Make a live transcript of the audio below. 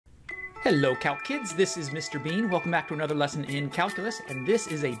Hello Calc kids, this is Mr. Bean. Welcome back to another lesson in calculus, and this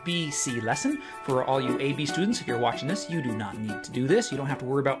is a BC lesson for all you AB students. If you're watching this, you do not need to do this. You don't have to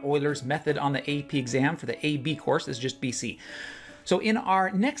worry about Euler's method on the AP exam for the AB course. It's just BC. So in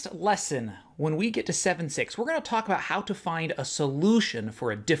our next lesson, when we get to 7.6, we're going to talk about how to find a solution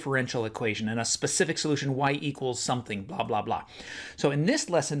for a differential equation and a specific solution, y equals something, blah, blah, blah. So in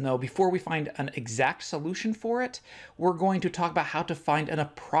this lesson, though, before we find an exact solution for it, we're going to talk about how to find an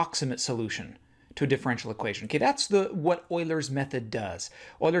approximate solution to a differential equation. Okay, that's what Euler's method does.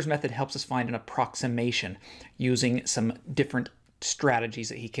 Euler's method helps us find an approximation using some different strategies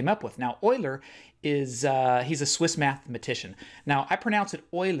that he came up with. Now, Euler is, he's a Swiss mathematician. Now, I pronounce it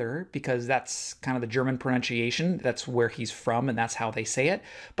Euler because that's kind of the German pronunciation. That's where he's from, and that's how they say it.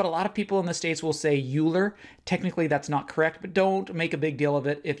 But a lot of people in the States will say Euler. Technically, that's not correct, but don't make a big deal of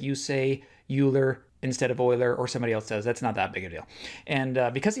it if you say Euler instead of Euler, or somebody else does. That's not that big a deal.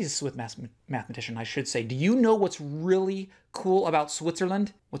 And because he's a Swiss mathematician, I should say, do you know what's really cool about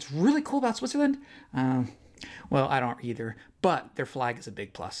Switzerland? What's really cool about Switzerland? Well, I don't either, but their flag is a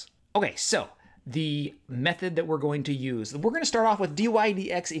big plus. Okay, so the method that we're going to use, we're going to start off with dy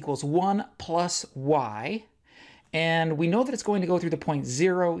dx equals 1 plus y, and we know that it's going to go through the point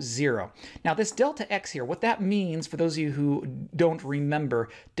 0, 0. Now this delta x here, what that means, for those of you who don't remember,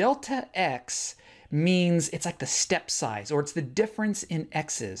 delta x means it's like the step size, or it's the difference in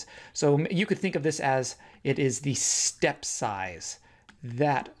x's. So you could think of this as it is the step size.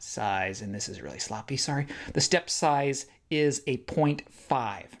 That size, and this is really sloppy, sorry. The step size is a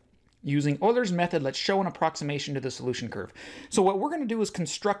 0.5. Using Euler's method, let's show an approximation to the solution curve. So what we're going to do is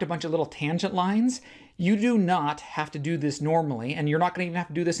construct a bunch of little tangent lines. You do not have to do this normally, and you're not going to even have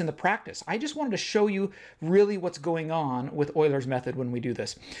to do this in the practice. I just wanted to show you really what's going on with Euler's method when we do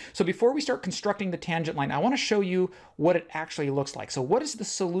this. So before we start constructing the tangent line, I want to show you what it actually looks like. So what is the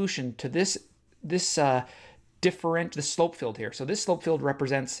solution to the slope field here? So this slope field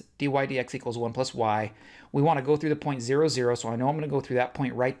represents dy dx equals 1 plus y. We want to go through the point 0, 0, so I know I'm going to go through that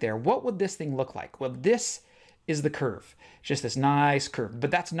point right there. What would this thing look like? Well, this is the curve. It's just this nice curve,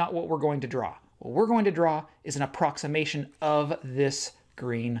 but that's not what we're going to draw. What we're going to draw is an approximation of this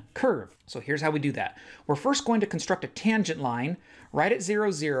green curve. So here's how we do that. We're first going to construct a tangent line right at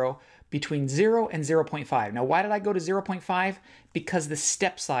 0, 0 between 0 and 0.5. Now, why did I go to 0.5? Because the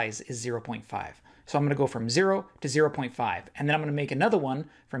step size is 0.5. So I'm going to go from 0 to 0.5, and then I'm going to make another one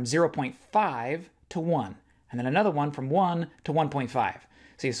from 0.5 to 1, and then another one from 1 to 1.5.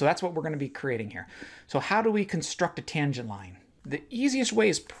 See, so that's what we're going to be creating here. So how do we construct a tangent line? The easiest way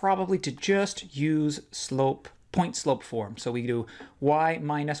is probably to just use point slope form. So we do y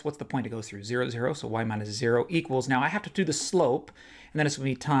minus, what's the point it goes through? 0, 0, so y minus 0 equals, now I have to do the slope, and then it's going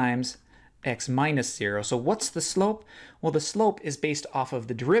to be times x minus 0. So what's the slope? Well, the slope is based off of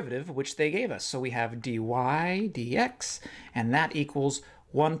the derivative, which they gave us. So we have dy dx, and that equals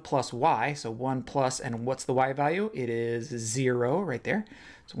 1 plus y. So 1 plus, and what's the y value? It is 0 right there.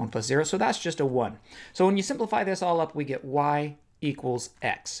 So 1 plus 0, so that's just a 1. So when you simplify this all up, we get y equals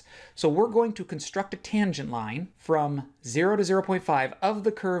x. So we're going to construct a tangent line from 0 to 0.5 of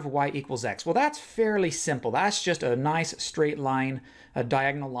the curve y equals x. Well, that's fairly simple. That's just a nice straight line, a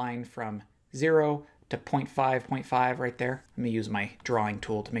diagonal line from 0 to 0.5, 0.5 right there. Let me use my drawing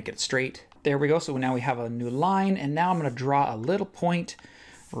tool to make it straight. There we go. So now we have a new line, and now I'm going to draw a little point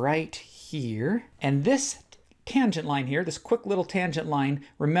right here. And this tangent line here, this quick little tangent line,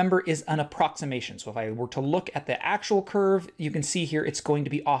 remember, is an approximation. So if I were to look at the actual curve, you can see here it's going to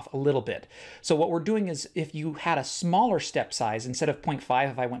be off a little bit. So what we're doing is, if you had a smaller step size, instead of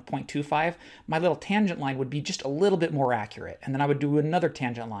 0.5, if I went 0.25, my little tangent line would be just a little bit more accurate. And then I would do another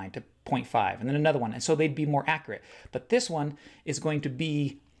tangent line to 0.5, and then another one, and so they'd be more accurate. But this one is going to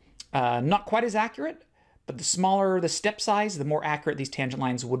be not quite as accurate, but the smaller the step size, the more accurate these tangent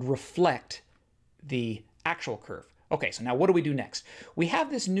lines would reflect the actual curve. Okay, so now what do we do next? We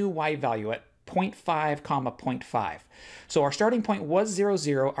have this new y value at 0.5 comma 0.5. So our starting point was 0,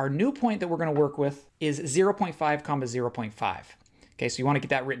 0. Our new point that we're going to work with is 0.5 comma 0.5. Okay, so you want to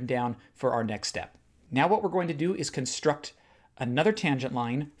get that written down for our next step. Now what we're going to do is construct another tangent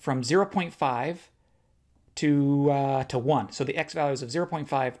line from 0.5 to 1. So the x values of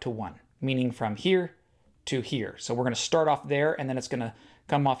 0.5 to 1, meaning from here to here. So we're going to start off there, and then it's going to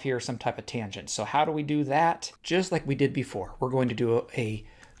come off here some type of tangent. So how do we do that? Just like we did before. We're going to do a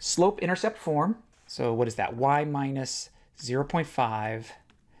slope-intercept form. So what is that? Y minus 0.5,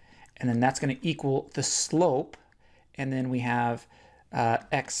 and then that's going to equal the slope, and then we have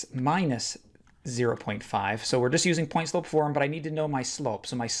x minus 0.5. So we're just using point slope form, but I need to know my slope.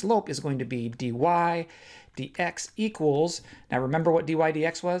 So my slope is going to be dy dx equals, now remember what dy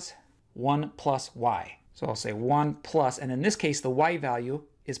dx was? 1 plus y. So I'll say 1 plus, and in this case, the y value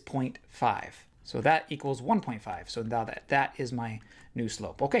is 0.5. So that equals 1.5. So now that is my new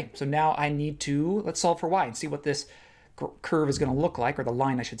slope. Okay, so now I need to, let's solve for y and see what this curve is going to look like, or the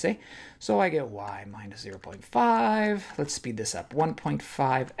line I should say. So I get y minus 0.5. Let's speed this up.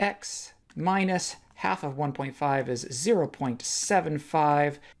 1.5x minus half of 1.5 is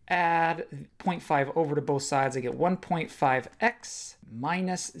 0.75. Add 0.5 over to both sides. I get 1.5x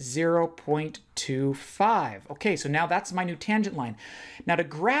minus 0.25. Okay, so now that's my new tangent line. Now to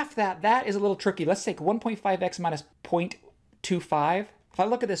graph that, that is a little tricky. Let's take 1.5x minus 0.25. If I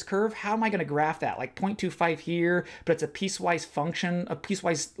look at this curve, how am I going to graph that? Like 0.25 here, but it's a piecewise function, a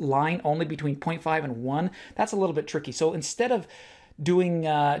piecewise line only between 0.5 and 1. That's a little bit tricky. So instead of doing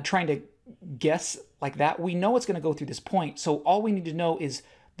trying to guess like that, we know it's going to go through this point. So all we need to know is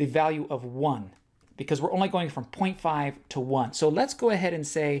the value of 1, because we're only going from 0.5 to 1. So let's go ahead and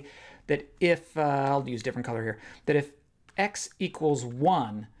say that if, I'll use different color here, that if x equals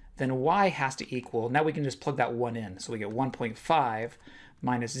 1, then y has to equal, now we can just plug that 1 in. So we get 1.5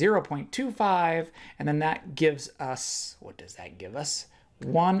 minus 0.25, and then that gives us, what does that give us?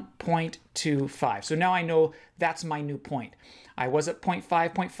 1.25. So now I know that's my new point. I was at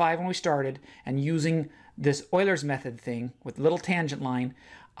 0.5 when we started, and using this Euler's method thing with little tangent line,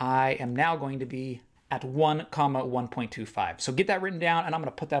 I am now going to be at 1, 1.25. So get that written down, and I'm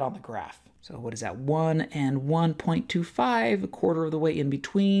going to put that on the graph. So what is that? 1 and 1.25, a quarter of the way in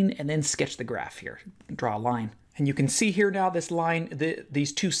between, and then sketch the graph here. Draw a line. And you can see here now this line,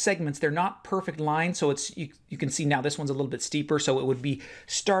 these two segments, they're not perfect lines, so it's you can see now this one's a little bit steeper, so it would be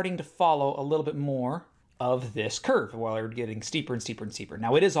starting to follow a little bit more of this curve while we're getting steeper and steeper and steeper.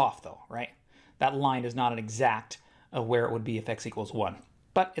 Now it is off though, right? That line is not an exact of where it would be if x equals 1.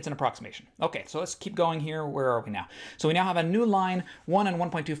 But it's an approximation. Okay, so let's keep going here. Where are we now? So we now have a new line, 1 and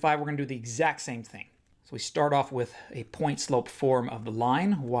 1.25. We're going to do the exact same thing. So we start off with a point slope form of the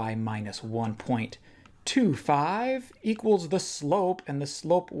line, y minus 1.25 equals the slope, and the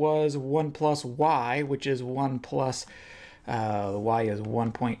slope was 1 plus y, which is 1 plus y is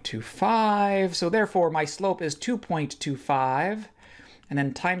 1.25. So therefore, my slope is 2.25. And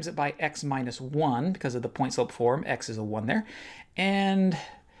then times it by x minus 1 because of the point slope form. X is a 1 there. And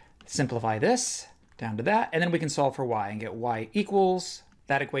simplify this down to that. And then we can solve for y and get y equals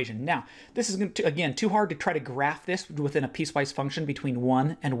that equation. Now, this is, again, too hard to try to graph this within a piecewise function between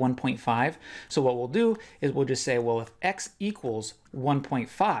 1 and 1.5. So what we'll do is we'll just say, well, if x equals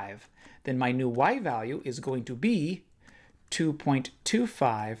 1.5, then my new y value is going to be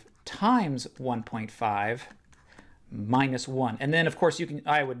 2.25 times 1.5 minus 1. And then, of course,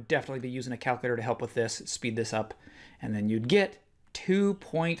 I would definitely be using a calculator to help with this, speed this up, and then you'd get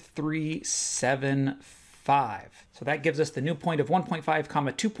 2.375. So that gives us the new point of 1.5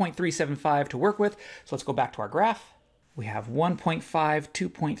 comma 2.375 to work with. So let's go back to our graph. We have 1.5,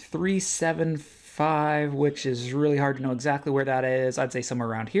 2.375, which is really hard to know exactly where that is. I'd say somewhere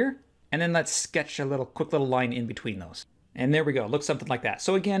around here. And then let's sketch a quick little line in between those. And there we go, looks something like that.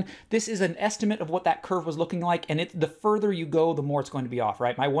 So again, this is an estimate of what that curve was looking like, and the further you go, the more it's going to be off,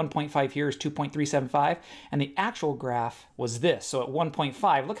 right? My 1.5 here is 2.375, and the actual graph was this. So at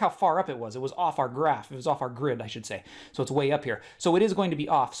 1.5, look how far up it was. It was off our graph. It was off our grid, I should say. So it's way up here. So it is going to be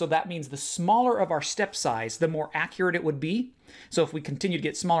off. So that means the smaller of our step size, the more accurate it would be. So if we continue to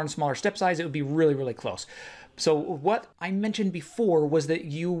get smaller and smaller step size, it would be really, really close. So what I mentioned before was that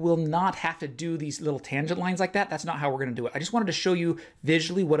you will not have to do these little tangent lines like that. That's not how we're going to do it. I just wanted to show you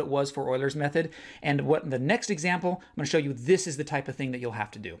visually what it was for Euler's method. And what in the next example, I'm going to show you this is the type of thing that you'll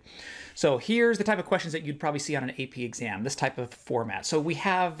have to do. So here's the type of questions that you'd probably see on an AP exam, this type of format. So we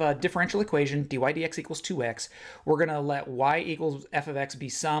have a differential equation, dy dx equals 2x. We're going to let y equals f of x be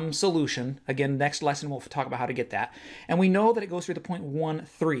some solution. Again, next lesson we'll talk about how to get that. And we know that it goes through the point 1,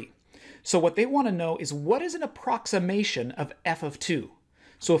 3. So what they want to know is what is an approximation of f of 2?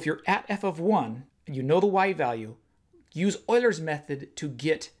 So if you're at f of 1, and you know the y value, use Euler's method to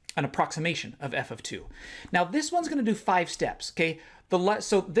get an approximation of f of 2. Now this one's going to do 5 steps, okay?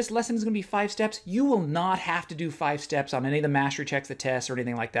 So this lesson is going to be 5 steps. You will not have to do 5 steps on any of the mastery checks, the tests, or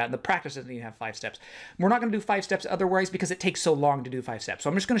anything like that. And the practice doesn't even have 5 steps. We're not going to do 5 steps otherwise because it takes so long to do 5 steps. So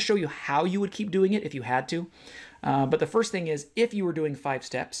I'm just going to show you how you would keep doing it if you had to. But the first thing is, if you were doing 5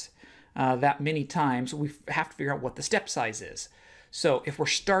 steps, that many times, we have to figure out what the step size is. So if we're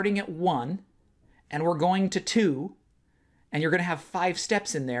starting at 1 and we're going to 2, and you're going to have 5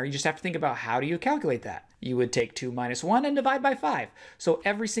 steps in there, you just have to think about how do you calculate that? You would take 2 minus 1 and divide by 5. So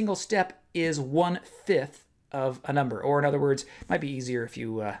every single step is 1/5 of a number. Or in other words, it might be easier if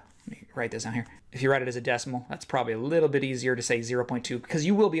you Let me write this down here. If you write it as a decimal, that's probably a little bit easier to say 0.2 because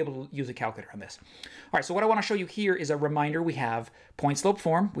you will be able to use a calculator on this. All right, so what I want to show you here is a reminder. We have point slope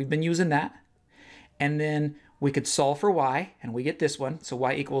form. We've been using that. And then we could solve for y, and we get this one. So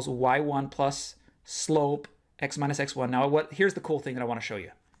y equals y1 plus slope x minus x1. Now, here's the cool thing that I want to show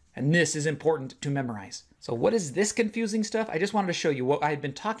you. And this is important to memorize. So what is this confusing stuff? I just wanted to show you what I had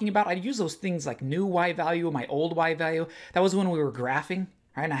been talking about. I use those things like new y value, my old y value. That was when we were graphing,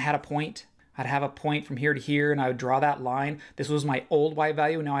 right? And I had a point. I'd have a point from here to here, and I would draw that line. This was my old y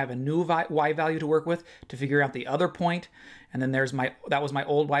value. Now I have a new y value to work with to figure out the other point. And then that was my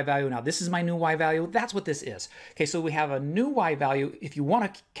old y value. Now this is my new y value. That's what this is. Okay, so we have a new y value. If you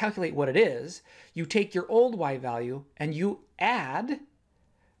want to calculate what it is, you take your old y value and you add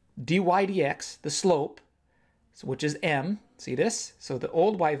dy dx, the slope, which is m. See this? So the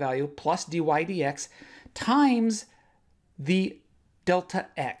old y value plus dy dx times the delta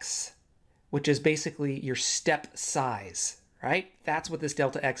x, which is basically your step size, right? That's what this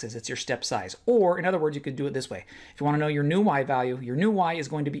delta x is. It's your step size. Or in other words, you could do it this way. If you want to know your new y value, your new y is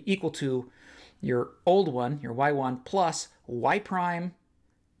going to be equal to your old one, your y1, plus y prime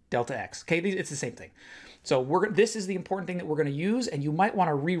delta x. Okay, it's the same thing. So this is the important thing that we're going to use, and you might want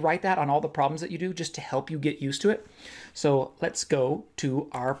to rewrite that on all the problems that you do just to help you get used to it. So let's go to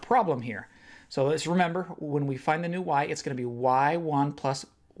our problem here. So let's remember, when we find the new y, it's going to be y1 plus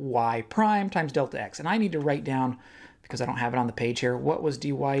y prime times delta x. And I need to write down, because I don't have it on the page here, what was dy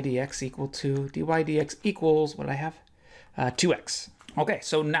dx equal to? Dy dx equals, what did I have? 2x. Okay,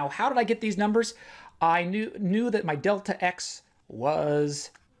 so now how did I get these numbers? I knew that my delta x was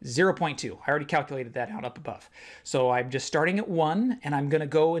 0.2. I already calculated that out up above. So I'm just starting at 1, and I'm going to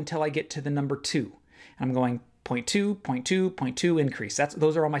go until I get to the number 2. And I'm going 0.2, 0.2, 0.2 increase.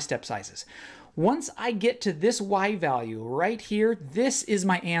 Those are all my step sizes. Once I get to this y value right here, this is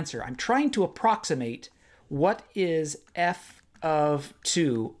my answer. I'm trying to approximate what is f of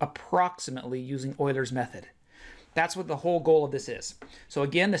 2 approximately using Euler's method. That's what the whole goal of this is. So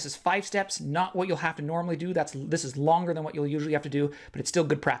again, this is 5 steps, not what you'll have to normally do. This is longer than what you'll usually have to do, but it's still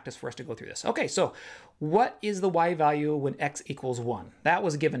good practice for us to go through this. Okay, so what is the y value when x equals 1? That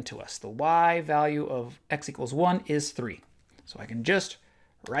was given to us. The y value of x equals 1 is 3. So I can just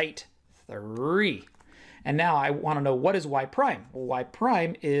write 3. And now I want to know, what is y prime? Well, y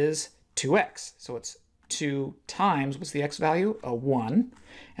prime is 2x. So it's 2 times, what's the x value? A 1.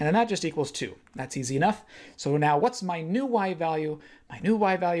 And then that just equals 2. That's easy enough. So now what's my new y value? My new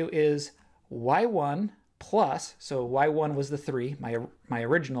y value is y1 plus, so y1 was the 3, my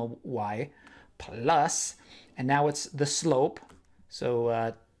original y, plus, and now it's the slope,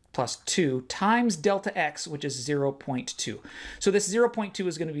 so plus 2 times delta x, which is 0.2. So this 0.2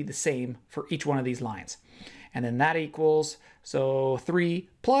 is going to be the same for each one of these lines. And then that equals, so 3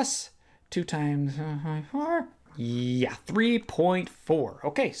 plus 2 times 4. Yeah, 3.4.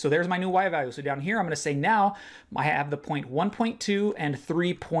 Okay, so there's my new y value. So down here, I'm going to say now I have the point 1.2 and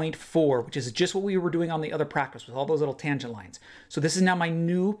 3.4, which is just what we were doing on the other practice with all those little tangent lines. So this is now my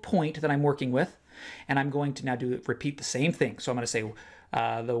new point that I'm working with, and I'm going to now repeat the same thing. So I'm going to say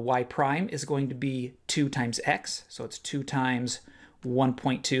the y prime is going to be 2 times x, so it's 2 times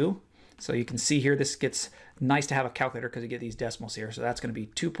 1.2. So you can see here, this gets nice to have a calculator because you get these decimals here. So that's going to be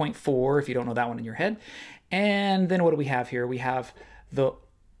 2.4 if you don't know that one in your head. And then what do we have here? We have the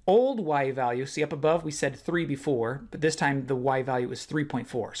old y value. See up above, we said 3 before, but this time the y value is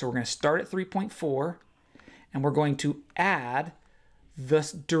 3.4. So we're going to start at 3.4, and we're going to add the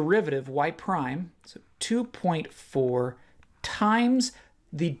derivative y prime, so 2.4 times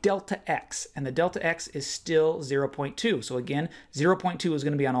the delta x, and the delta x is still 0.2. So again, 0.2 is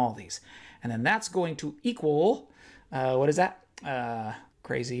going to be on all these. And then that's going to equal, what is that?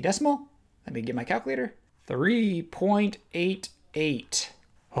 Crazy decimal. Let me get my calculator. 3.88.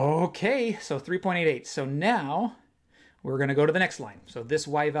 Okay, so 3.88. So now we're going to go to the next line. So this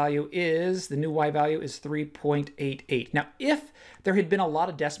y value is, the new y value is 3.88. Now, if there had been a lot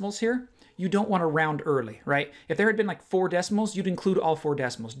of decimals here, you don't want to round early, right? If there had been like 4 decimals, you'd include all 4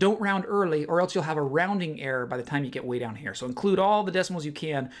 decimals. Don't round early, or else you'll have a rounding error by the time you get way down here. So include all the decimals you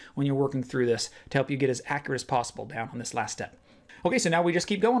can when you're working through this to help you get as accurate as possible down on this last step. Okay, so now we just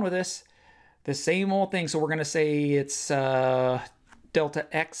keep going with this. The same old thing. So we're going to say it's delta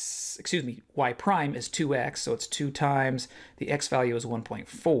x, excuse me, y prime is 2x. So it's 2 times the x value is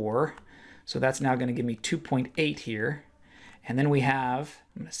 1.4. So that's now going to give me 2.8 here. And then we have,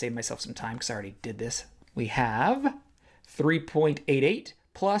 I'm going to save myself some time because I already did this. We have 3.88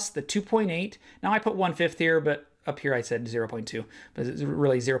 plus the 2.8. Now I put 1/5 here, but up here I said 0.2, but it's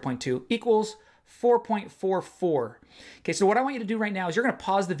really 0.2 equals 4.44. Okay, so what I want you to do right now is you're going to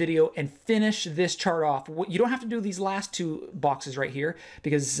pause the video and finish this chart off. You don't have to do these last two boxes right here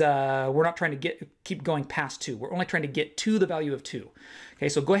because we're not trying to keep going past 2. We're only trying to get to the value of 2. Okay,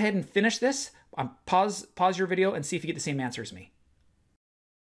 so go ahead and finish this. Pause your video and see if you get the same answer as me.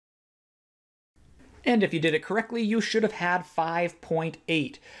 And if you did it correctly, you should have had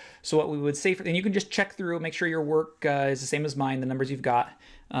 5.8. So what we would say, and you can just check through, make sure your work is the same as mine, the numbers you've got,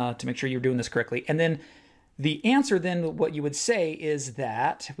 to make sure you're doing this correctly. And then the answer then, what you would say is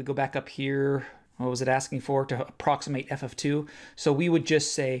that, if we go back up here, what was it asking for? To approximate f of 2. So we would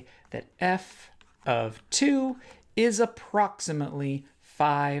just say that f of 2 is approximately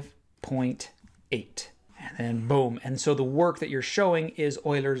 5.8. And then boom. And so the work that you're showing is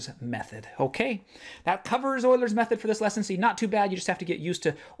Euler's method. Okay, that covers Euler's method for this lesson. See, not too bad. You just have to get used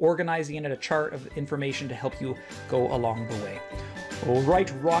to organizing it in a chart of information to help you go along the way. All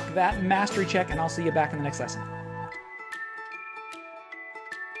right, rock that mastery check, and I'll see you back in the next lesson.